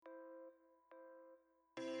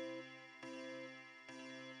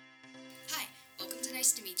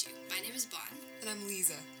nice to meet you. My name is Bon. And I'm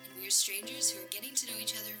Lisa. And we are strangers who are getting to know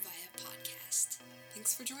each other via podcast.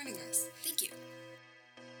 Thanks for joining us. Thank you.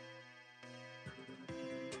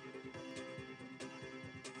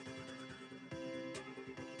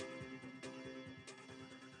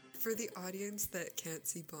 For the audience that can't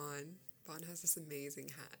see Bon has this amazing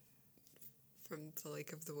hat from the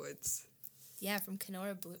Lake of the Woods. Yeah, from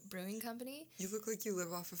Kenora Brewing Company. You look like you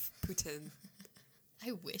live off of Putin.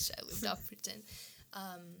 I wish I lived off Putin.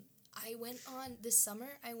 This summer,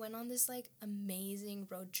 I went on this, amazing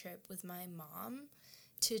road trip with my mom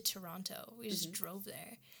to Toronto. We just drove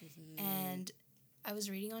there. And I was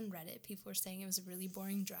reading on Reddit, people were saying it was a really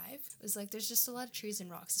boring drive. It was there's just a lot of trees and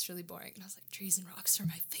rocks. It's really boring. And I was like, trees and rocks are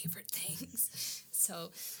my favorite things.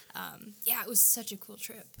 So, it was such a cool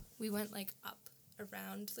trip. We went, up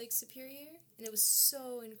around Lake Superior, and it was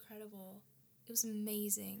so incredible. It was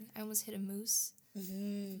amazing. I almost hit a moose.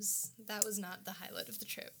 That was not the highlight of the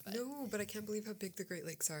trip. No, but I can't believe how big the Great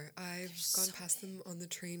Lakes are. I've gone past them on the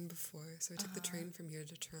train before, so I took the train from here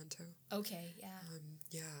to Toronto. Okay,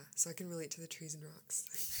 yeah. So I can relate to the trees and rocks.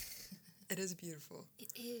 It is beautiful.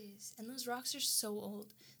 It is. And those rocks are so old.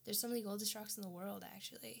 They're some of the oldest rocks in the world,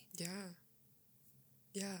 actually.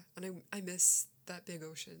 Yeah, and I miss that big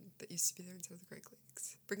ocean that used to be there inside the Great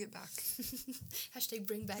Lakes. Bring it back. Hashtag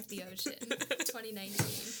bring back the ocean. 2019.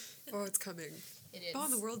 Oh, it's coming. It is. Oh,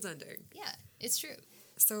 the world's ending. Yeah, it's true.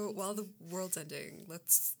 So while the world's ending,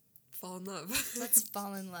 let's fall in love. Let's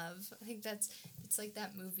fall in love. I think it's like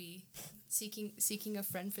that movie, Seeking a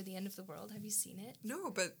Friend for the End of the World. Have you seen it? No,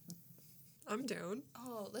 but I'm down.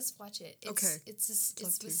 Oh, let's watch it. Okay. It's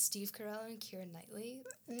with Steve Carell and Keira Knightley.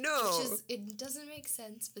 No. It doesn't make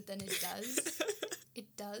sense, but then it does.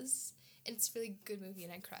 It does. And it's a really good movie,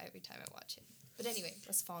 and I cry every time I watch it. But anyway,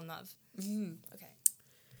 let's fall in love. Okay.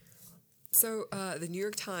 So, the New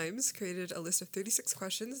York Times created a list of 36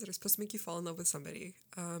 questions that are supposed to make you fall in love with somebody.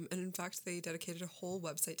 And in fact, they dedicated a whole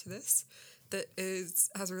website to this that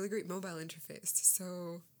has a really great mobile interface.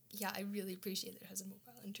 So... Yeah, I really appreciate that it has a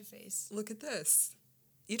mobile interface. Look at this.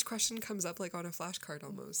 Each question comes up on a flashcard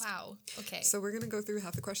almost. Wow. Okay. So we're going to go through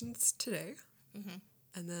half the questions today.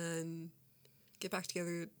 And then get back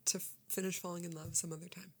together to finish falling in love some other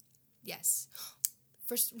time. Yes.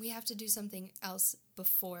 First, we have to do something else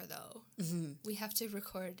before, though. We have to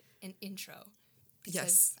record an intro.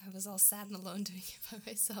 Because I was all sad and alone doing it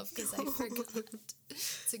by myself because I forgot.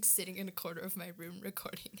 It's like sitting in a corner of my room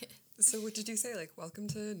recording it. So what did you say? Welcome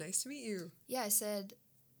to Nice to Meet You. Yeah, I said,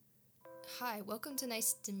 hi, welcome to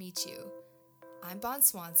Nice to Meet You. I'm Bon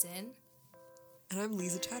Swanson. And I'm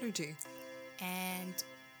Lisa Chatterjee. And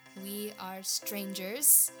we are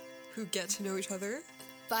strangers. Who get to know each other.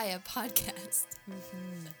 Via podcast.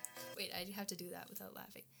 Wait, I have to do that without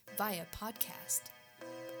laughing. Via podcast.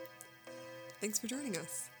 Thanks for joining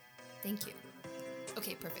us. Thank you.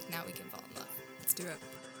 Okay, perfect. Now we can fall in love. Let's do it.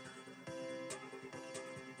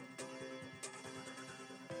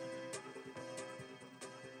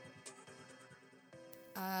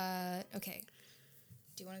 Okay.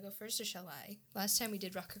 Do you want to go first or shall I? Last time we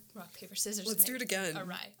did rock, paper, scissors. Let's do it again. All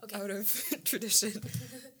right. Okay. Out of tradition.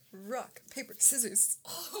 Rock, paper, scissors.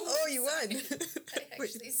 Oh, you won. I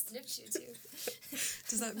actually snipped you too.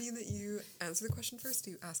 Does that mean that you answer the question first, or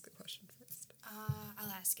do you ask the question first?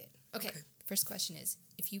 I'll ask it. Okay. First question is,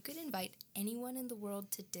 if you could invite anyone in the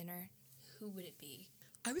world to dinner, who would it be?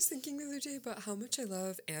 I was thinking the other day about how much I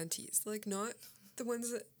love aunties. Not the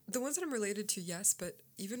ones that I'm related to, yes, but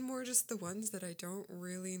even more just the ones that I don't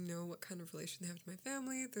really know what kind of relation they have to my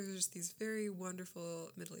family. There's just these very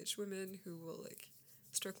wonderful middle-aged women who will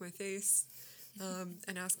stroke my face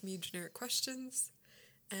and ask me generic questions.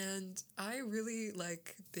 And I really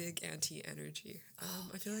like big auntie energy.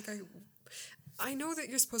 I feel like I know that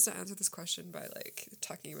you're supposed to answer this question by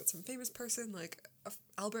talking about some famous person.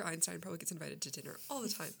 Albert Einstein probably gets invited to dinner all the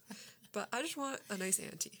time. But I just want a nice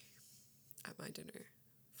auntie at my dinner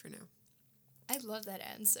for now. I love that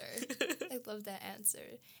answer. I love that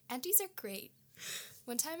answer. Aunties are great.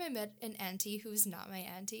 One time I met an auntie who was not my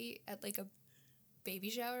auntie at a baby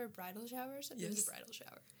shower, bridal shower or something. Yes. It was a bridal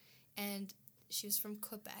shower. And she was from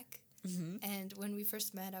Quebec. And when we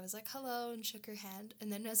first met, I was like, hello, and shook her hand.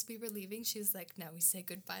 And then as we were leaving, she was like, now we say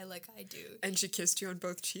goodbye like I do. And she kissed you on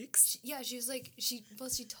both cheeks? She was like, she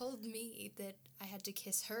told me that I had to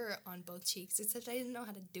kiss her on both cheeks, except I didn't know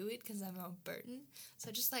how to do it because I'm Albertan. So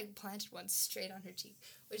I just planted one straight on her cheek,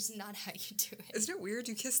 which is not how you do it. Isn't it weird?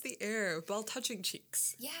 You kiss the air while touching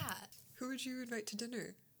cheeks. Yeah. Who would you invite to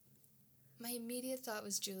dinner? My immediate thought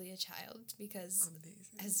was Julia Child because,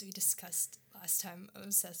 Amazing. as we discussed last time, I'm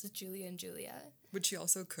obsessed with Julia and Julia. Would she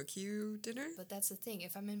also cook you dinner? But that's the thing.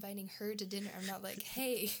 If I'm inviting her to dinner, I'm not like,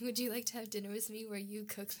 hey, would you like to have dinner with me where you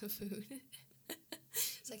cook the food?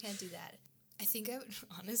 So I can't do that. I think I would,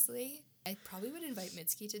 honestly, I probably would invite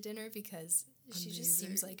Mitski to dinner because she just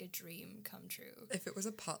seems like a dream come true. If it was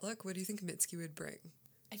a potluck, what do you think Mitski would bring?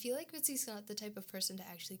 I feel like Mitski's not the type of person to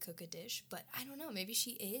actually cook a dish, but I don't know. Maybe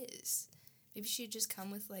she is. Maybe she'd just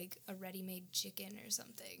come with, like, a ready-made chicken or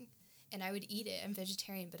something. And I would eat it. I'm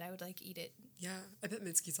vegetarian, but I would, like, eat it. Yeah, I bet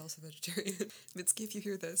Mitski's also vegetarian. Mitski, if you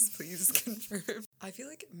hear this, please confirm. I feel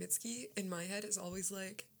like Mitski, in my head, is always,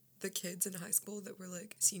 like, the kids in high school that were,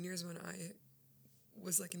 like, seniors when I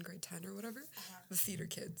was, like, in grade 10 or whatever. The theater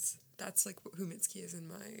kids. That's, like, who Mitski is in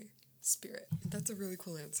my spirit. That's a really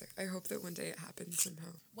cool answer. I hope that one day it happens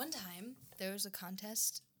somehow. One time, there was a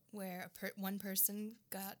contest where one person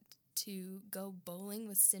got to go bowling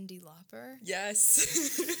with Cyndi Lauper.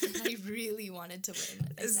 Yes. And I really wanted to win.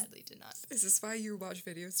 I sadly did not. Is this why you watch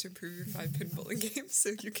videos to improve your 5-pin bowling game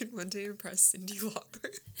so you can one day impress Cyndi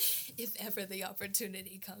Lauper? If ever the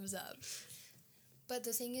opportunity comes up. But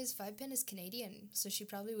the thing is, 5-pin is Canadian, so she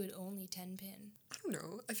probably would only 10-pin. I don't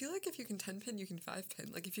know. I feel like if you can 10-pin, you can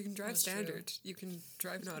 5-pin. Like, if you can drive That's standard, true. you can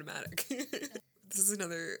drive an automatic. This is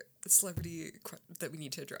another celebrity that we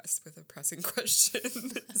need to address with a pressing question.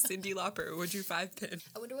 Cyndi Lauper, would you 5-pin?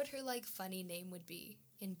 I wonder what her, like, funny name would be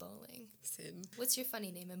in bowling. Sin. What's your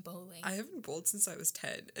funny name in bowling? I haven't bowled since I was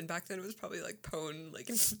 10, and back then it was probably, like, Pone, like,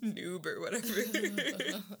 Noob or whatever.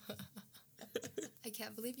 I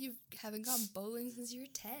can't believe you haven't gone bowling since you were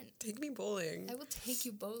 10. Take me bowling. I will take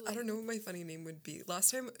you bowling. I don't know what my funny name would be.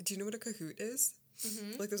 Last time, do you know what a Kahoot is?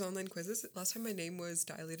 Mm-hmm. Like those online quizzes? Last time my name was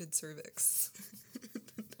Dilated Cervix.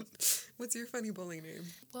 What's your funny bowling name?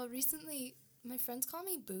 Well, recently, my friends call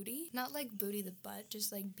me Booty. Not like Booty the butt,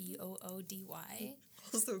 just like Boody.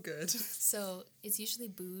 Also good. So it's usually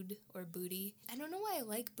Bood or Booty. I don't know why I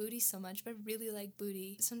like Booty so much, but I really like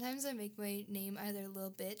Booty. Sometimes I make my name either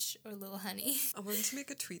Lil Bitch or Lil Honey. I wanted to make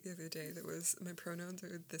a tweet the other day that was my pronouns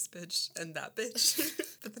are this bitch and that bitch.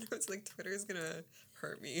 But then I was like, Twitter's gonna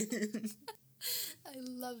hurt me. I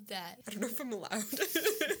love that. I don't know if I'm allowed.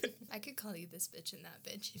 I could call you this bitch and that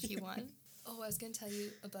bitch if you want. Oh, I was going to tell you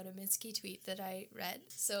about a Mitski tweet that I read.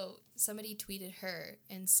 So somebody tweeted her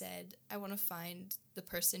and said, I want to find the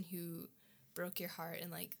person who broke your heart and,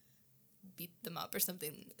 like, beat them up or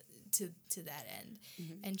something to that end.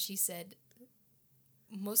 Mm-hmm. And she said,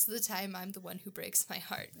 most of the time, I'm the one who breaks my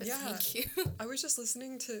heart. But yeah. Thank you. I was just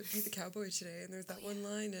listening to Beat the Cowboy today, and there's that one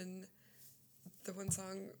line in the one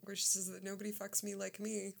song where she says that nobody fucks me like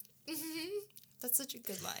me. Mm-hmm. That's such a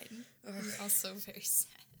good line. Also very sad.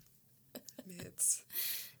 Mids.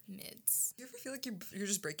 You ever feel like you're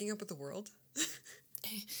just breaking up with the world?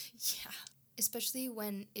 Yeah. Especially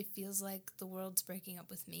when it feels like the world's breaking up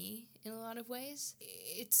with me in a lot of ways.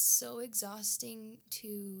 It's so exhausting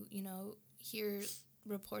to, hear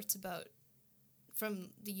reports from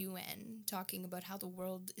the UN talking about how the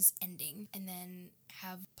world is ending and then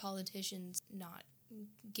have politicians not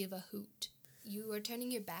give a hoot. You are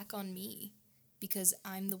turning your back on me because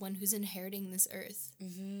I'm the one who's inheriting this earth.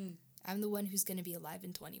 Mm-hmm. I'm the one who's going to be alive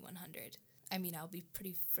in 2100. I mean, I'll be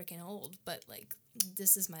pretty freaking old, but, like,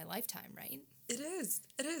 this is my lifetime, right? It is.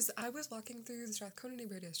 I was walking through the Strathcona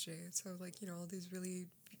neighborhood yesterday, so, like, all these really,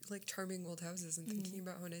 like, charming old houses and thinking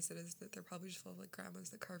about how nice it is that they're probably just full of, like, grandmas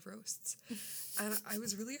that carve roasts. And I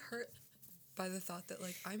was really hurt by the thought that,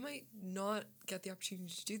 like, I might not get the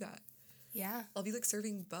opportunity to do that. Yeah. I'll be, like,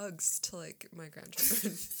 serving bugs to, like, my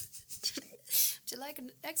grandchildren. Would you like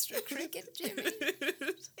an extra cricket, Jimmy?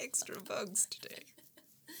 Extra bugs today.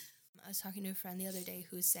 I was talking to a friend the other day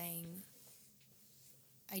who was saying,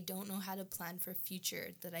 I don't know how to plan for a future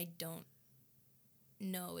that I don't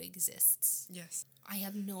know exists. Yes. I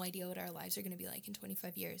have no idea what our lives are going to be like in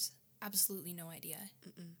 25 years. Absolutely no idea.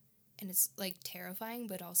 Mm-mm. And it's, like, terrifying,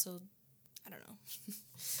 but also, I don't know.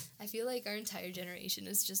 I feel like our entire generation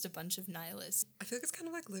is just a bunch of nihilists. I feel like it's kind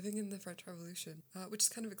of like living in the French Revolution, which is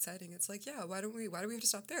kind of exciting. It's like, yeah, why do we have to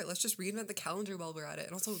stop there? Let's just reinvent the calendar while we're at it.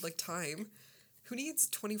 And also, like, time. Who needs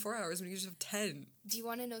 24 hours when you just have 10? Do you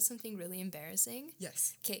want to know something really embarrassing?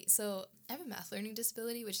 Yes. Okay, so I have a math learning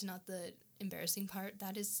disability, which is not the embarrassing part.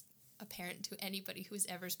 That is apparent to anybody who's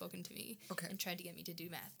ever spoken to me and tried to get me to do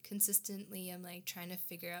math. Consistently, I'm, like, trying to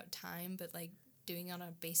figure out time, but, like, doing it on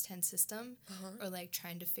a base 10 system, or, like,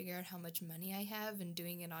 trying to figure out how much money I have and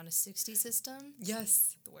doing it on a 60 system.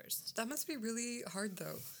 Yes. The worst. That must be really hard,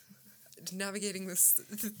 though, navigating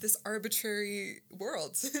this arbitrary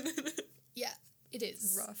world. Yeah, it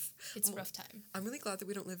is. Rough. It's a rough time. I'm really glad that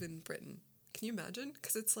we don't live in Britain. Can you imagine?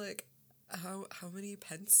 Because it's like, how many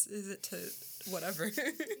pence is it to whatever?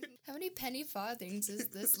 How many penny farthings is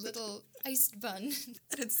this little iced bun?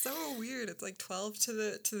 And it's so weird. It's like 12 to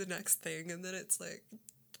the next thing, and then it's like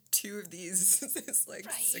 2 of these. It's like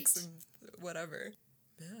Right. 6 of whatever.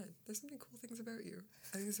 Man, there's so many cool things about you.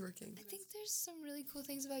 I think it's working. I think there's some really cool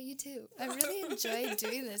things about you too. I really enjoy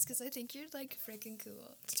doing this because I think you're like freaking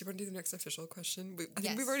cool. Do you want to do the next official question? I think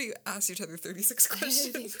Yes. we've already asked each other 36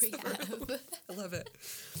 questions. I think we have. I love it.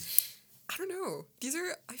 I don't know.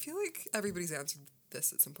 I feel like everybody's answered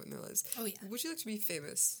this at some point in their lives. Oh, yeah. Would you like to be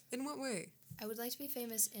famous? In what way? I would like to be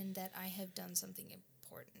famous in that I have done something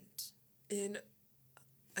important. In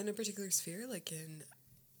a particular sphere, like in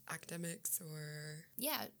academics or...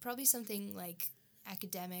 Yeah, probably something like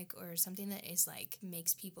academic or something that is like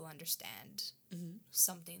makes people understand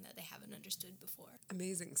something that they haven't understood before.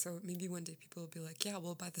 Amazing. So maybe one day people will be like, yeah,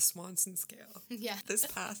 well, by the Swanson scale, Yeah. this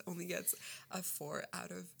path only gets a 4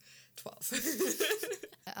 out of 12.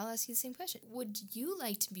 I'll ask you the same question. Would you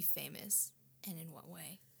like to be famous, and in what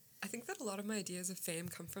way? I think that a lot of my ideas of fame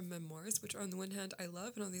come from memoirs, which on the one hand I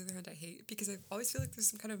love and on the other hand I hate, because I always feel like there's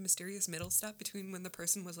some kind of mysterious middle step between when the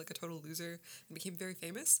person was like a total loser and became very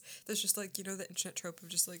famous. There's just like, you know, the internet trope of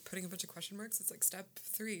just like putting a bunch of question marks. It's like step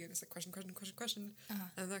 3 and it's like question.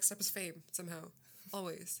 And the next step is fame somehow.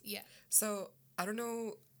 Always. Yeah. So I don't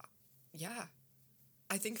know. Yeah.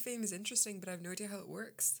 I think fame is interesting, but I have no idea how it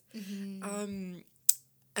works.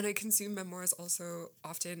 And I consume memoirs also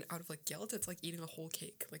often out of like guilt. It's like eating a whole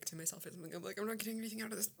cake, like to myself or something. I'm like, I'm not getting anything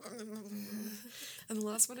out of this. And the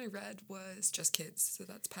last one I read was Just Kids. So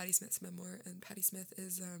that's Patti Smith's memoir. And Patti Smith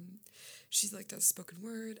is, she's like does spoken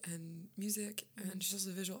word and music, and she's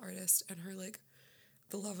also a visual artist. And her like,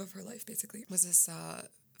 the love of her life basically was this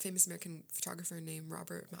famous American photographer named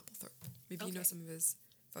Robert Mapplethorpe. Maybe you know some of his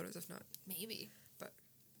photos, if not. Maybe. But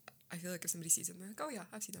I feel like if somebody sees it, they're like, oh yeah,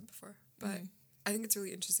 I've seen that before. But I think it's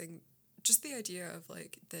really interesting, just the idea of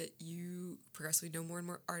like that you progressively know more and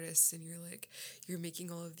more artists, and you're making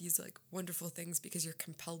all of these like wonderful things because you're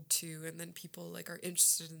compelled to, and then people like are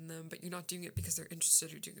interested in them, but you're not doing it because they're interested,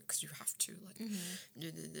 you're doing it because you have to. Like,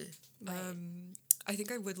 Right. I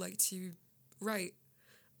think I would like to write,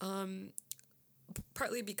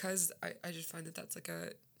 partly because I just find that that's like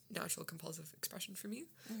a natural compulsive expression for me,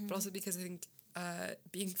 but also because I think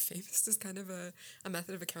being famous is kind of a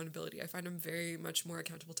method of accountability. I find I'm very much more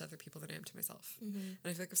accountable to other people than I am to myself. And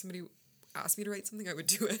I feel like if somebody asked me to write something, I would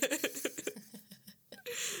do it.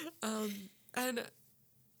 And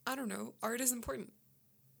I don't know, art is important.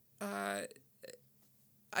 I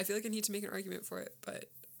feel like I need to make an argument for it, but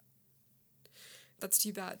that's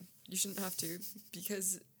too bad. You shouldn't have to,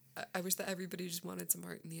 because I wish that everybody just wanted some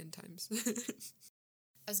art in the end times.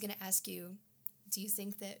 I was going to ask you, do you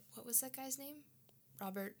think that, what was that guy's name?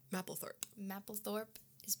 Robert Mapplethorpe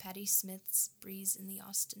is Patti Smith's Breeze in the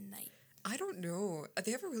Austin Night? I don't know.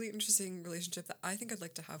 They have a really interesting relationship that I think I'd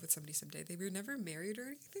like to have with somebody someday. They were never married or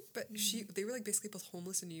anything, but they were like basically both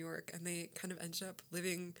homeless in New York, and they kind of ended up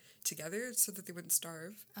living together so that they wouldn't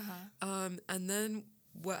starve. And then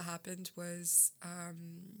what happened was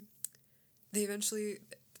they eventually,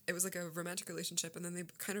 it was like a romantic relationship, and then they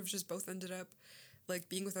kind of just both ended up like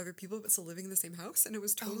being with other people but still living in the same house, and it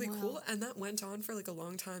was totally cool. And that went on for like a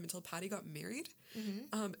long time until Patti got married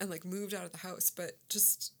and like moved out of the house. But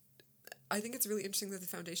just I think it's really interesting that the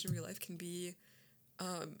foundation of your life can be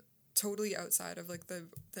totally outside of like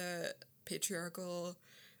the patriarchal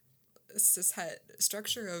cishet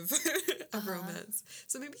structure of of romance.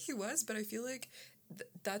 So maybe he was, but I feel like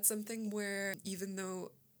that's something where even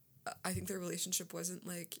though I think their relationship wasn't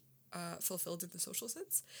like fulfilled in the social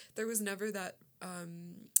sense, there was never that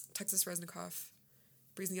Texas Reznikoff,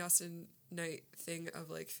 Breeze in the Austin Night thing of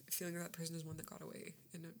like feeling that person is one that got away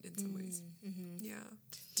in some ways. Yeah.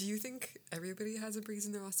 Do you think everybody has a breeze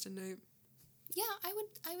in their Austin Night? Yeah,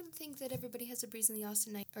 I would think that everybody has a breeze in the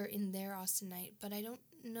Austin Night, or in their Austin Night, but I don't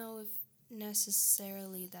know if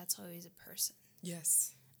necessarily that's always a person.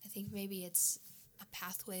 Yes. I think maybe it's a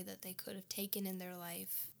pathway that they could have taken in their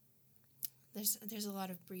life. There's a lot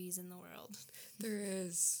of breeze in the world. There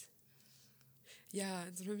is. Yeah,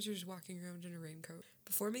 and sometimes you're just walking around in a raincoat.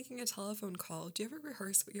 Before making a telephone call, do you ever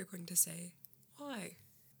rehearse what you're going to say? Why?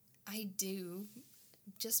 I do,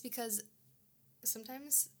 just because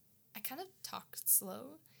sometimes I kind of talk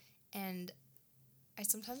slow, and I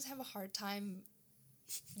sometimes have a hard time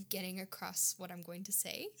getting across what I'm going to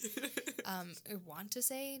say or want to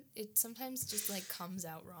say. It sometimes just like comes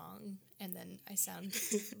out wrong, and then I sound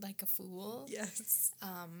like a fool. Yes.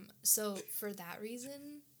 So for that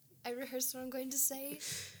reason, I rehearse what I'm going to say,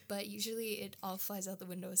 but usually it all flies out the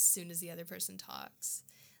window as soon as the other person talks.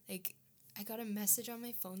 Like, I got a message on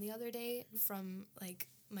my phone the other day from, like,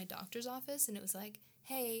 my doctor's office, and it was like,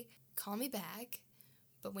 hey, call me back,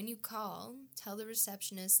 but when you call, tell the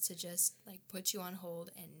receptionist to just, like, put you on hold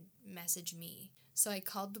and message me. So I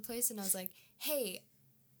called the place, and I was like, hey,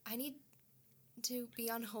 I need to be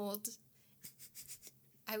on hold.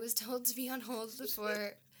 I was told to be on hold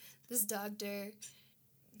for this doctor.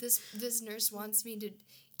 This nurse wants me to...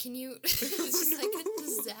 Can you... It's just like a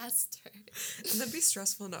disaster. And that'd be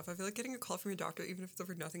stressful enough. I feel like getting a call from your doctor, even if it's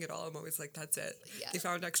over nothing at all, I'm always like, that's it. Yeah. They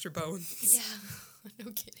found extra bones. Yeah.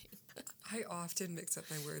 No kidding. I often mix up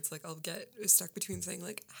my words. Like, I'll get stuck between saying,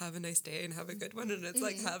 like, have a nice day and have a good one, and it's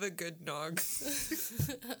like, have a good nog.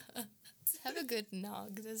 Have a good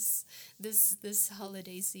nog this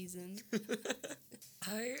holiday season.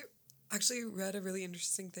 I actually read a really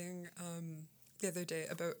interesting thing the other day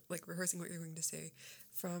about, like, rehearsing what you're going to say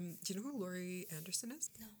from, do you know who Laurie Anderson is?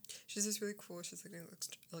 No. She's this really cool, she's like an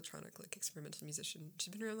electronic, like, experimental musician.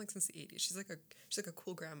 She's been around, like, since the 80s. She's like a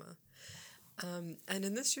cool grandma. And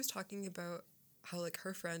in this, she was talking about how, like,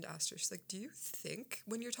 her friend asked her, she's like, do you think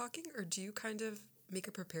when you're talking, or do you kind of make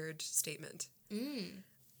a prepared statement? And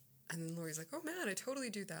then Laurie's like, oh man, I totally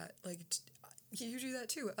do that. Like, you do that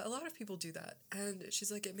too. A lot of people do that. And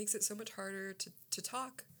she's like, it makes it so much harder to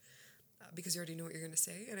talk because you already know what you're going to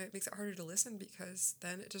say. And it makes it harder to listen because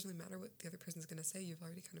then it doesn't really matter what the other person's going to say. You've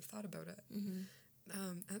already kind of thought about it.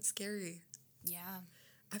 That's scary. Yeah.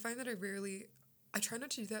 I find that I try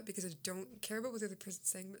not to do that because I don't care about what the other person's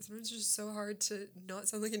saying, but sometimes it's just so hard to not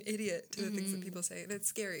sound like an idiot to the things that people say. And it's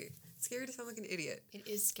scary. It's scary to sound like an idiot. It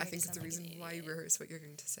is scary. I think it's the reason why you rehearse what you're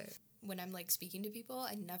going to say. When I'm, like, speaking to people,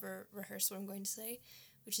 I never rehearse what I'm going to say,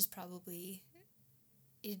 which is probably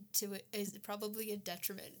a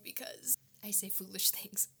detriment because I say foolish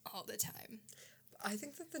things all the time. I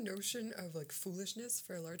think that the notion of, like, foolishness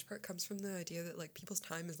for a large part comes from the idea that, like, people's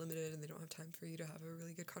time is limited and they don't have time for you to have a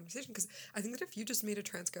really good conversation. Because I think that if you just made a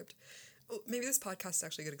transcript, maybe this podcast is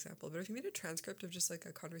actually a good example, but if you made a transcript of just, like,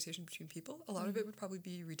 a conversation between people, a lot of it would probably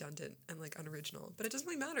be redundant and, like, unoriginal. But it doesn't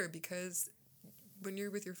really matter because when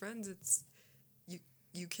you're with your friends, it's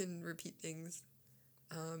you can repeat things.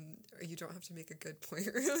 Or you don't have to make a good point,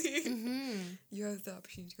 really. You have the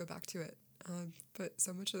opportunity to go back to it. But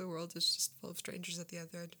so much of the world is just full of strangers at the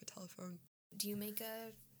other end of a telephone. Do you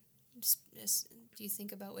do you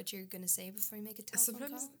think about what you're going to say before you make a telephone call?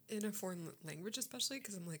 Sometimes in a foreign language, especially,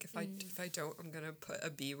 because I'm like, if I don't, I'm going to put a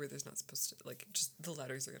B where there's not supposed to, like, just the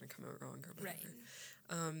letters are going to come out wrong or whatever.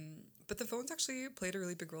 Right. But the phone's actually played a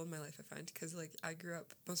really big role in my life, I find, because, like, I grew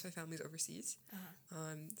up, most of my family's overseas.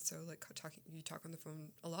 So, like, you talk on the phone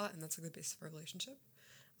a lot, and that's, like, the basis of our relationship.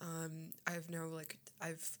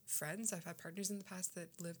 I've friends, I've had partners in the past that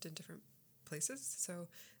lived in different places, so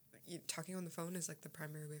talking on the phone is, like, the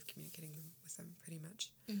primary way of communicating with them, pretty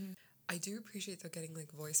much. I do appreciate, though, getting,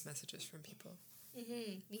 like, voice messages from people.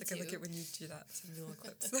 Me like, too. I like it when you do that, some little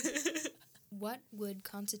clips. What would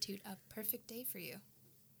constitute a perfect day for you?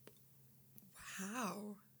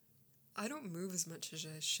 Wow. I don't move as much as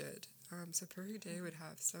I should. So a perfect day would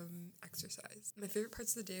have some exercise. My favorite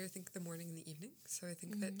parts of the day are, I think, the morning and the evening. So I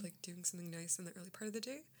think that, like, doing something nice in the early part of the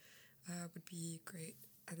day would be great.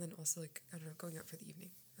 And then also, like, I don't know, going out for the evening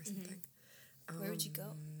or something. Where would you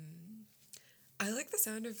go? I like the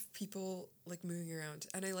sound of people, like, moving around.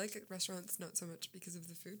 And I like restaurants not so much because of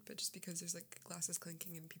the food, but just because there's, like, glasses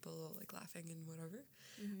clinking and people, like, laughing and whatever.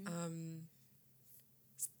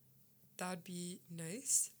 That'd be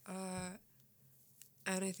nice.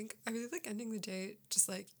 And I think I really like ending the day just,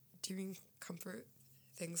 like, doing comfort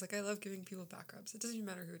things. Like, I love giving people back rubs. It doesn't even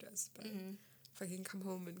matter who it is, but if I can come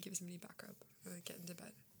home and give somebody a back rub and like, get into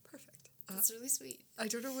bed, perfect. That's really sweet. I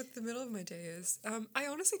don't know what the middle of my day is. I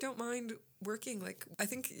honestly don't mind working. Like, I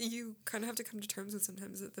think you kind of have to come to terms with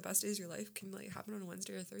sometimes that the best days of your life can, like, happen on a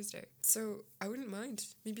Wednesday or a Thursday. So I wouldn't mind.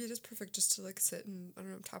 Maybe it is perfect just to, like, sit and, I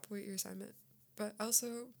don't know, top away your assignment. But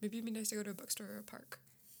also, maybe it'd be nice to go to a bookstore or a park.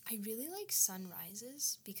 I really like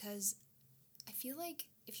sunrises because I feel like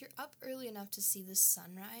if you're up early enough to see the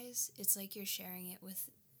sunrise, it's like you're sharing it with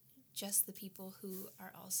just the people who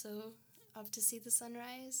are also up to see the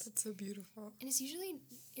sunrise. That's so beautiful. And it's usually,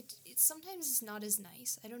 sometimes it's not as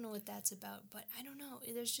nice. I don't know what that's about, but I don't know.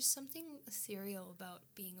 There's just something ethereal about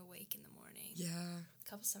being awake in the morning. Yeah. A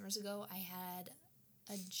couple summers ago, I had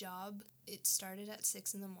a job. It started at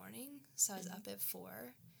 6 in the morning, so I was up at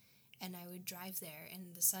 4. And I would drive there,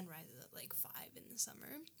 and the sun rises at, like, 5 in the summer.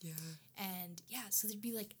 Yeah. And, yeah, so there'd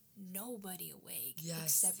be, like, nobody awake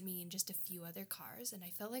except me and just a few other cars. And I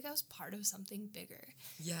felt like I was part of something bigger.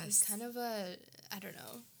 Yes. It was kind of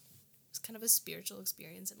a spiritual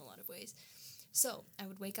experience in a lot of ways. So I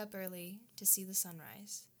would wake up early to see the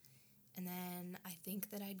sunrise. And then I think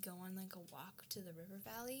that I'd go on like a walk to the river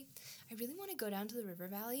valley. I really want to go down to the river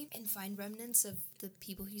valley and find remnants of the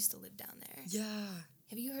people who used to live down there. Yeah.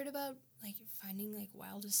 Have you heard about like finding like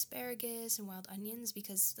wild asparagus and wild onions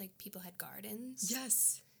because like people had gardens?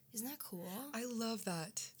 Yes. Isn't that cool? I love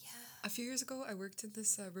that. Yeah. A few years ago, I worked in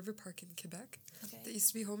this river park in Quebec Okay. that used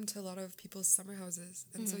to be home to a lot of people's summer houses.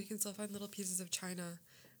 And so you can still find little pieces of china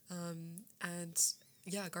and,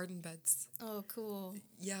 yeah, garden beds. Oh, cool.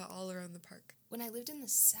 Yeah, all around the park. When I lived in the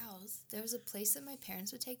South, there was a place that my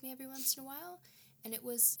parents would take me every once in a while. And it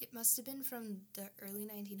must have been from the early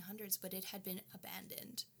 1900s, but it had been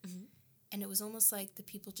abandoned. Mm-hmm. And it was almost like the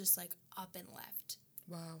people just like up and left.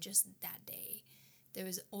 Wow. Just that day. There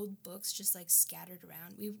was old books just like scattered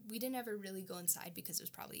around. We didn't ever really go inside because it was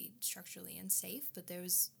probably structurally unsafe, but there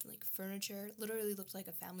was like furniture. Literally looked like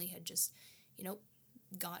a family had just,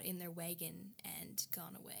 got in their wagon and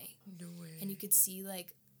gone away. No way. And you could see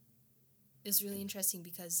like, it was really interesting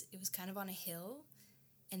because it was kind of on a hill,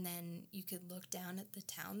 and then you could look down at the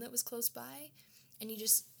town that was close by, and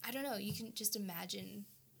I don't know, you can just imagine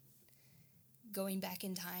going back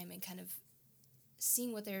in time and kind of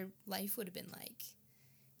seeing what their life would have been like.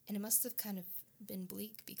 And it must have kind of been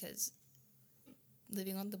bleak because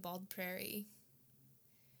living on the bald prairie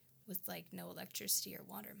with like no electricity or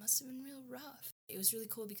water must have been real rough. It was really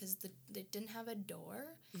cool because they didn't have a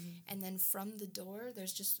door, and then from the door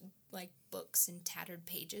there's just like books and tattered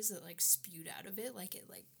pages that like spewed out of it, like it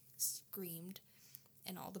like screamed,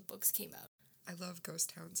 and all the books came out. I love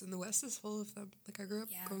ghost towns, and the West is full of them. Like, I grew up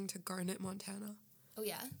going to Garnet, Montana. Oh,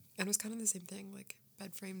 yeah? And it was kind of the same thing, like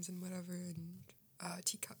bed frames and whatever, and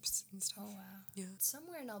teacups and stuff. Oh, wow. Yeah.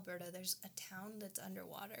 Somewhere in Alberta, there's a town that's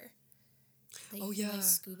underwater. That Oh, you can, yeah. like,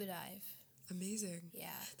 scuba dive. Amazing. Yeah.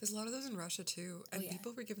 There's a lot of those in Russia, too. And Oh, yeah.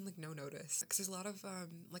 people were given, like, no notice. Because there's a lot of,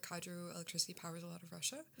 like, hydroelectricity powers a lot of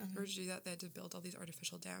Russia. In order to do that, they had to build all these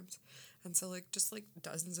artificial dams. And so, like, just, like,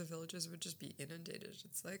 dozens of villages would just be inundated.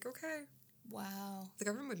 It's like, okay. Wow. The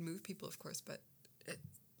government would move people, of course, but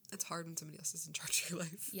it's hard when somebody else is in charge of your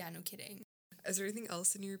life. Yeah, no kidding. Is there anything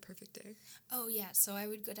else in your perfect day? Oh, yeah. So I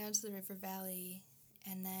would go down to the river valley,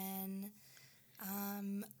 and then,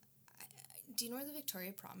 do you know where the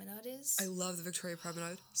Victoria Promenade is? I love the Victoria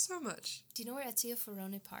Promenade so much. Do you know where Ezio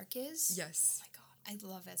Ferrone Park is? Yes. Oh my god, I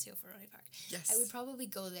love Ezio Ferrone Park. Yes. I would probably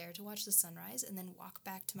go there to watch the sunrise and then walk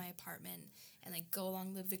back to my apartment and like go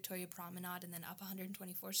along the Victoria Promenade and then up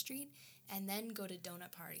 124th Street and then go to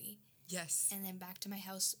Donut Party. Yes. And then back to my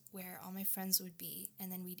house where all my friends would be,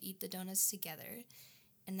 and then we'd eat the donuts together.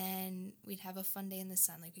 And then we'd have a fun day in the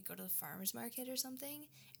sun. Like, we'd go to the farmer's market or something.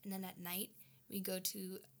 And then at night, we'd go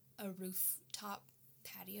to a rooftop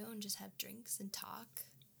patio and just have drinks and talk.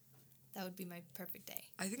 That would be my perfect day.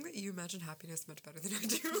 I think that you imagine happiness much better than I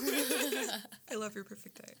do. I love your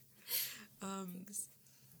perfect day. It's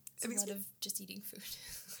a lot of just eating food.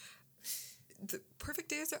 The perfect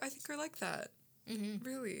days, I think, are like that. Mm-hmm.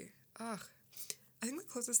 Really. Ugh. I think the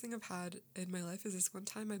closest thing I've had in my life is this one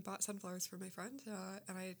time I bought sunflowers for my friend,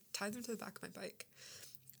 and I tied them to the back of my bike.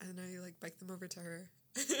 And I, like, biked them over to her.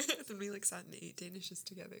 Then we, like, sat and ate Danishes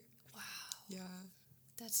together. Wow. Yeah.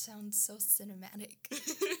 That sounds so cinematic.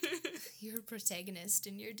 You're a protagonist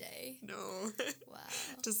in your day. No. Wow.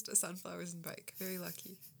 Just sunflowers and bike. Very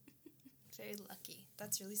lucky. Very lucky.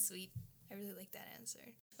 That's really sweet. I really like that answer.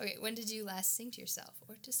 Okay, when did you last sing to yourself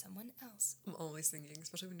or to someone else? I'm always singing,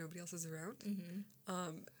 especially when nobody else is around.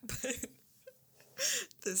 Mm-hmm. But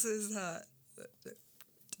this is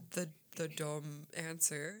the dumb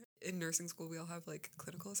answer. In nursing school, we all have, like,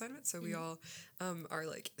 clinical assignments, so we all are,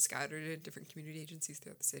 like, scattered in different community agencies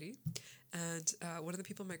throughout the city. And one of the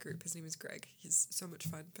people in my group, his name is Greg. He's so much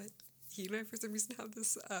fun, but he and I, for some reason, have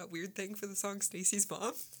this weird thing for the song Stacy's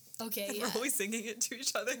Mom. Okay, and yeah. we're always singing it to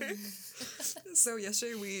each other. So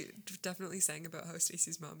yesterday, we definitely sang about how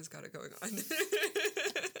Stacy's mom has got it going on.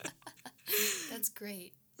 That's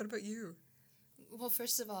great. What about you? Well,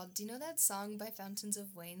 first of all, do you know that song by Fountains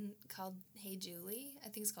of Wayne called Hey Julie? I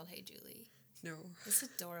think it's called Hey Julie. No. It's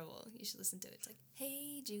adorable. You should listen to it. It's like,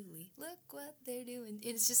 hey Julie, look what they're doing.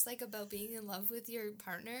 It's just like about being in love with your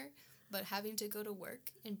partner, but having to go to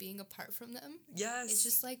work and being apart from them. Yes. It's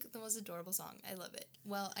just like the most adorable song. I love it.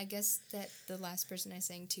 Well, I guess that the last person I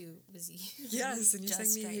sang to was you. Yes, and you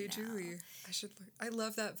sang me right Hey now. Julie. I should learn. I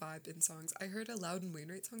love that vibe in songs. I heard a Loudon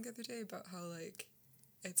Wainwright song the other day about how, like,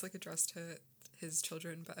 it's, like, addressed to his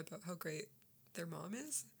children, but about how great their mom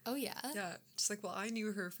is. Oh, yeah? Yeah. Just like, well, I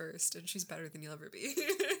knew her first, and she's better than you'll ever be.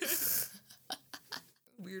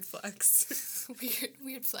 Weird flex.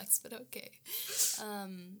 Weird flex, but okay.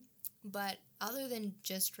 But other than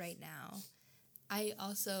just right now, I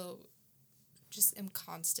also just am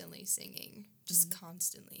constantly singing, just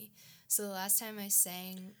constantly. So the last time I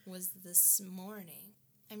sang was this morning.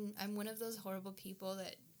 I'm one of those horrible people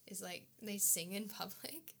that is like, they sing in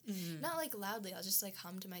public. Not like loudly, I'll just like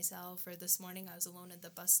hum to myself. Or this morning I was alone at the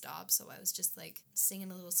bus stop, so I was just like singing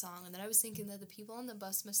a little song. And then I was thinking that the people on the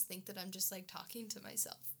bus must think that I'm just like talking to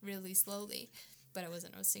myself really slowly. But I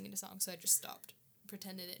wasn't, I was singing a song, so I just stopped,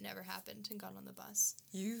 pretended it never happened, and got on the bus.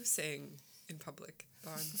 You sang in public,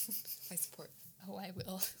 Bon. I support. Oh, I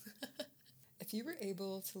will. If you were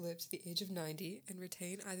able to live to the age of 90 and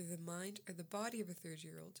retain either the mind or the body of a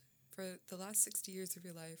 30-year-old for the last 60 years of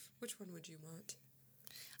your life, which one would you want?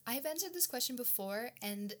 I've answered this question before,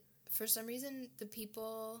 and for some reason, the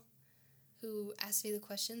people who asked me the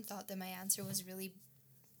question thought that my answer was really,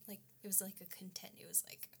 like, it was like a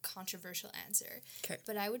controversial answer. Okay.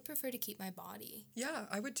 But I would prefer to keep my body. Yeah,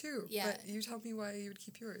 I would too. Yeah. But you tell me why you would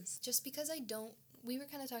keep yours. Just because we were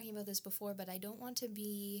kind of talking about this before, but I don't want to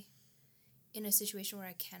be in a situation where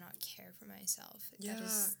I cannot care for myself. Yeah. That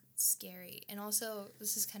is scary. And also,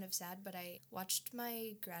 this is kind of sad, but I watched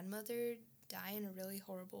my grandmother die in a really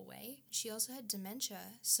horrible way. She also had dementia,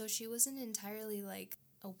 so she wasn't entirely, like,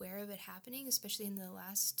 aware of it happening, especially in the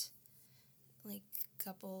last, like,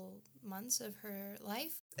 couple months of her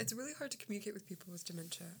life. It's really hard to communicate with people with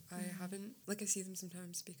dementia. I haven't, like, I see them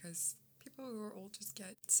sometimes because people who are old just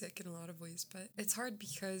get sick in a lot of ways, but it's hard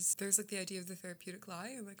because there's like the idea of the therapeutic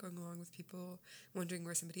lie and like going along with people wondering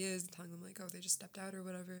where somebody is and telling them like, oh, they just stepped out or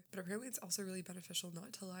whatever. But apparently it's also really beneficial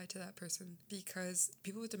not to lie to that person because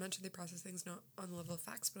people with dementia, they process things not on the level of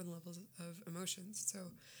facts but on the levels of emotions. So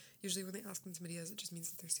usually when they ask when somebody is, it just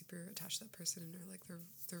means that they're super attached to that person or like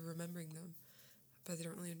they're remembering them, but they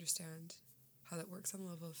don't really understand how that works on the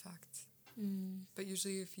level of facts. But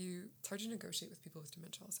usually it's hard to negotiate with people with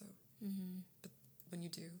dementia also. But when you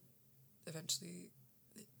do, eventually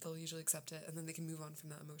they'll usually accept it and then they can move on from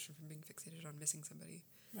that emotion from being fixated on missing somebody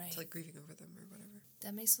to like grieving over them or whatever.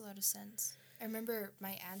 That makes a lot of sense. I remember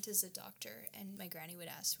my aunt is a doctor and my granny would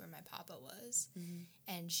ask where my papa was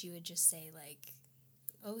and she would just say like,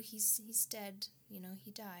 oh, he's dead, you know, he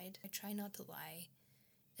died. I try not to lie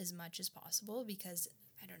as much as possible because,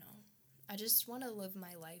 I don't know, I just want to live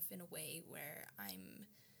my life in a way where I'm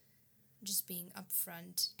just being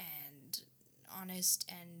upfront and honest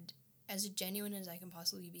and as genuine as I can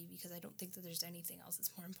possibly be because I don't think that there's anything else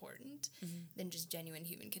that's more important than just genuine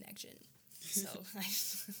human connection. So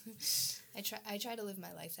I try to live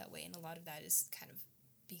my life that way, and a lot of that is kind of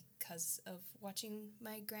because of watching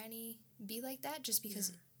my granny be like that, just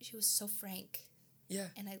because she was so frank. Yeah.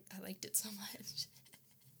 And I liked it so much.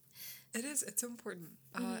 It is. It's so important.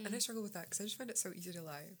 And I struggle with that because I just find it so easy to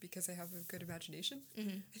lie because I have a good imagination,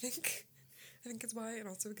 I think it's why, and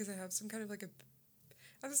also because I have some kind of like I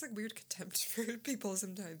have this like weird contempt for people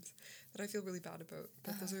sometimes that I feel really bad about.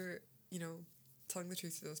 But those are, you know, telling the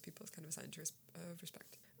truth to those people is kind of a sign of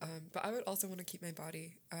respect. But I would also want to keep my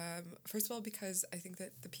body. First of all, because I think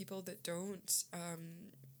that the people that don't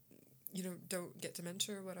get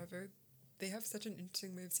dementia or whatever, they have such an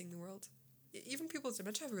interesting way of seeing the world. Even people with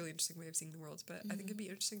dementia have a really interesting way of seeing the world, but I think it'd be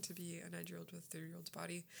interesting to be a 9-year-old with a 30-year-old's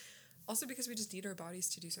body. Also because we just need our bodies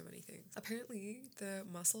to do so many things. Apparently, the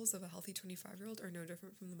muscles of a healthy 25-year-old are no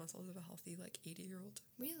different from the muscles of a healthy, 80-year-old.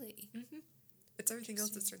 Really? It's everything else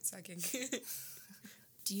that starts sagging.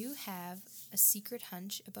 Do you have a secret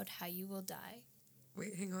hunch about how you will die?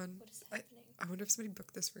 Wait, hang on. What is happening? I wonder if somebody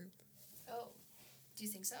booked this room. Oh, do you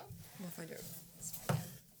think so? We'll find out.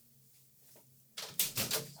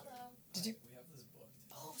 Hello. Did you? We have this booked.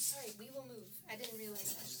 Oh, sorry. We will move. I didn't realize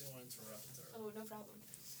I that. just didn't want to interrupt her. Oh, no problem.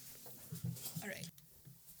 All right.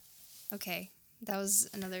 Okay. That was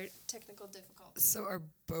another technical difficulty. So are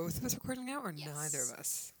both of us recording now or Yes. neither of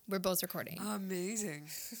us? We're both recording. Amazing.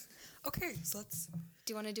 Okay, so let's...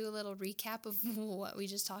 Do you want to do a little recap of what we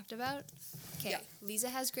just talked about? Okay. Yeah. Lisa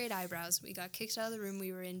has great eyebrows. We got kicked out of the room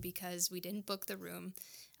we were in because we didn't book the room.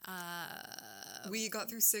 We got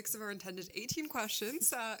through 6 of our intended 18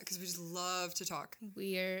 questions because we just love to talk.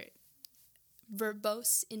 We're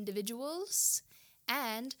verbose individuals.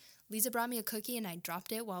 And Lisa brought me a cookie and I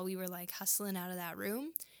dropped it while we were hustling out of that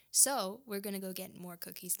room. So we're going to go get more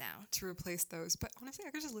cookies now. To replace those. But honestly, I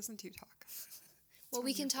could just listen to you talk. Well,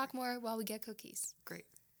 we can talk more while we get cookies. Great.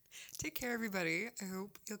 Take care, everybody. I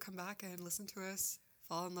hope you'll come back and listen to us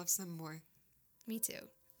fall in love some more. Me too.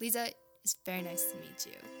 Lisa, it's very nice to meet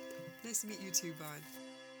you. Nice to meet you too,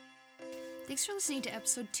 Bon. Thanks for listening to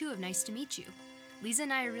episode 2 of Nice to Meet You. Lisa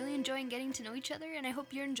and I are really enjoying getting to know each other, and I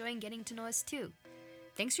hope you're enjoying getting to know us too.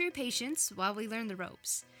 Thanks for your patience while we learn the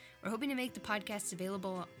ropes. We're hoping to make the podcast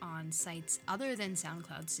available on sites other than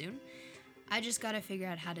SoundCloud soon. I just gotta figure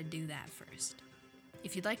out how to do that first.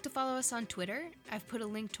 If you'd like to follow us on Twitter, I've put a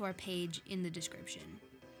link to our page in the description.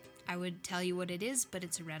 I would tell you what it is, but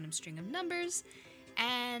it's a random string of numbers,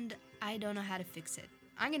 and I don't know how to fix it.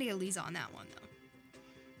 I'm gonna get Lisa on that one, though.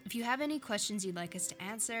 If you have any questions you'd like us to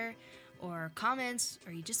answer, or comments,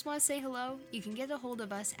 or you just want to say hello, you can get a hold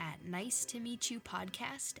of us at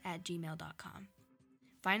nicetomeetyoupodcast@gmail.com.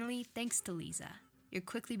 Finally, thanks to Lisa. You're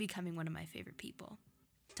quickly becoming one of my favorite people.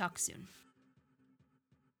 Talk soon.